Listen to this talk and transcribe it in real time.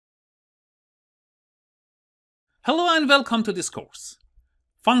Hello and welcome to this course.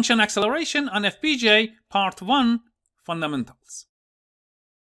 Function Acceleration on FPGA Part 1 Fundamentals.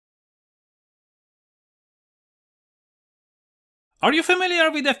 Are you familiar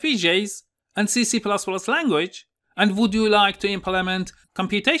with FPGAs and C++ language, and would you like to implement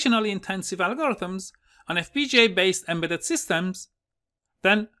computationally intensive algorithms on FPGA-based embedded systems?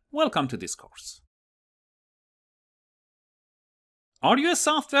 Then welcome to this course. Are you a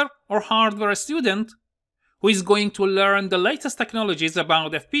software or hardware student who is going to learn the latest technologies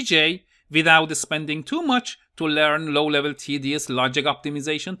about FPGA without spending too much to learn low-level tedious logic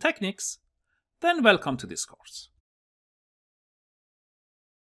optimization techniques? Then welcome to this course.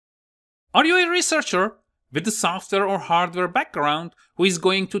 Are you a researcher with a software or hardware background who is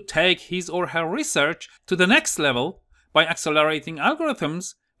going to take his or her research to the next level by accelerating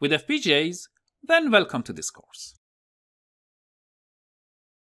algorithms with FPGAs? Then welcome to this course.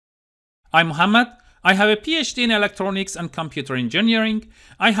 I'm Mohammed. I have a PhD in electronics and computer engineering.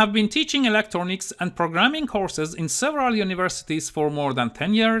 I have been teaching electronics and programming courses in several universities for more than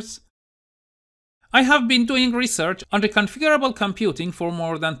 10 years. I have been doing research on reconfigurable computing for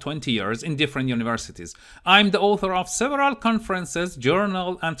more than 20 years in different universities. I'm the author of several conferences,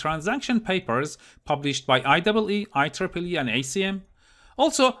 journal, and transaction papers published by IEEE, IEEE, and ACM.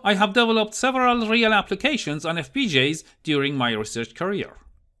 Also, I have developed several real applications on FPGAs during my research career.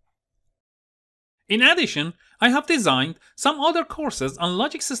 In addition, I have designed some other courses on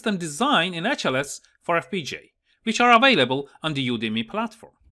logic system design in HLS for FPGA, which are available on the Udemy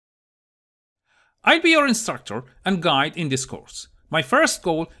platform. I'll be your instructor and guide in this course. My first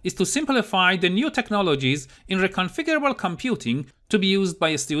goal is to simplify the new technologies in reconfigurable computing to be used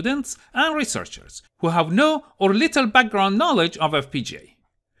by students and researchers who have no or little background knowledge of FPGA.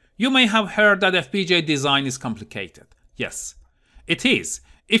 You may have heard that FPGA design is complicated. Yes, it is,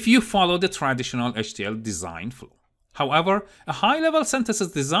 if you follow the traditional HTL design flow. However, a high-level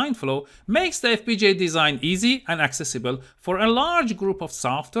synthesis design flow makes the FPGA design easy and accessible for a large group of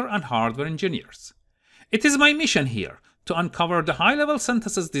software and hardware engineers. It is my mission here to uncover the high-level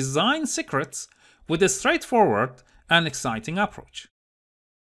synthesis design secrets with a straightforward and exciting approach.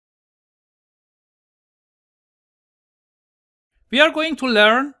 We are going to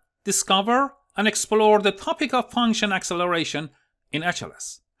learn, discover, and explore the topic of function acceleration in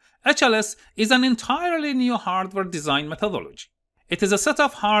HLS. HLS is an entirely new hardware design methodology. It is a set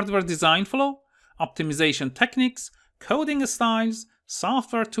of hardware design flow, optimization techniques, coding styles,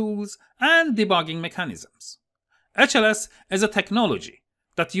 software tools, and debugging mechanisms. HLS is a technology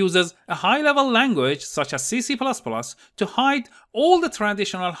that uses a high-level language such as C++ to hide all the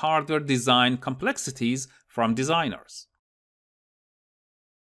traditional hardware design complexities from designers.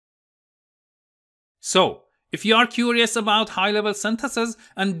 So, if you are curious about high-level synthesis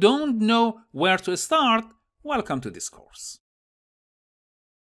and don't know where to start, welcome to this course.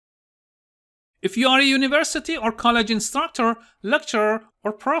 If you are a university or college instructor, lecturer,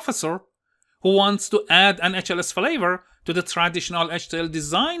 or professor who wants to add an HLS flavor to the traditional HTL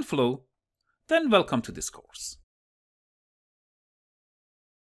design flow, then welcome to this course.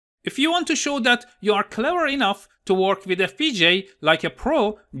 If you want to show that you are clever enough to work with FPGA like a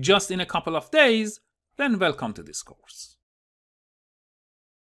pro just in a couple of days, then welcome to this course.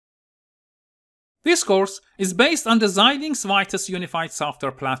 This course is based on the Xilinx Vitis Unified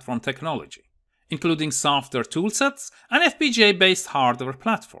Software Platform technology, including software toolsets and FPGA-based hardware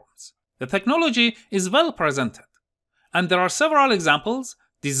platforms. The technology is well presented, and there are several examples,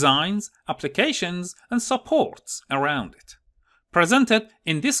 designs, applications, and supports around it, presented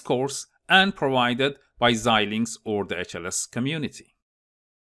in this course and provided by Xilinx or the HLS community.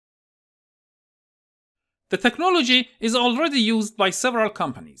 The technology is already used by several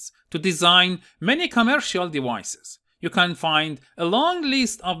companies to design many commercial devices. You can find a long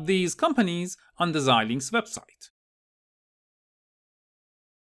list of these companies on the Xilinx website.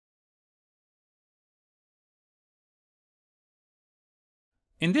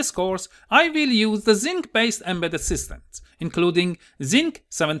 In this course, I will use the Zinc-based embedded systems, including Zinc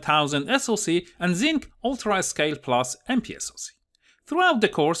 7000 SoC and Zinc UltraScale Plus MPSoC. Throughout the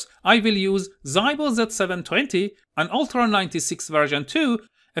course, I will use Zybo Z720 and Ultra 96 version 2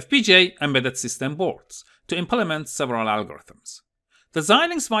 FPGA embedded system boards to implement several algorithms. The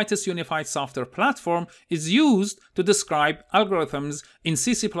Xilinx Vitis Unified Software Platform is used to describe algorithms in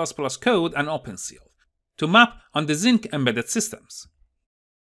C++ code and OpenCL to map on the Zinc embedded systems.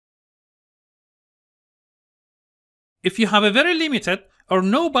 If you have a very limited or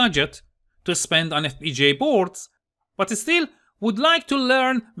no budget to spend on FPGA boards, but still would like to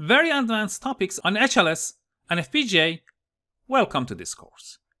learn very advanced topics on HLS and FPGA, welcome to this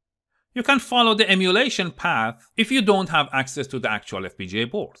course. You can follow the emulation path if you don't have access to the actual FPGA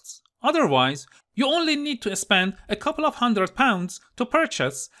boards. Otherwise, you only need to spend a couple of £100 to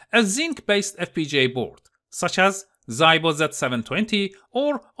purchase a Zinc-based FPGA board, such as Zybo Z720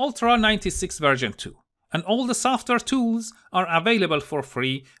 or Ultra 96 version 2, and all the software tools are available for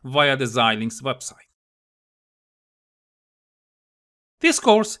free via the Xilinx website. This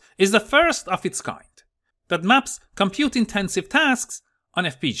course is the first of its kind that maps compute-intensive tasks on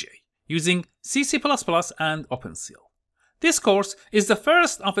FPGA using C++ and OpenCL. This course is the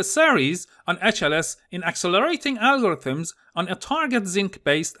first of a series on HLS in accelerating algorithms on a target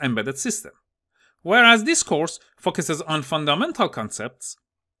Zinc-based embedded system. Whereas this course focuses on fundamental concepts,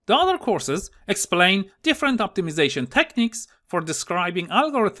 the other courses explain different optimization techniques for describing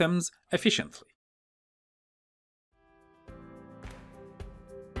algorithms efficiently.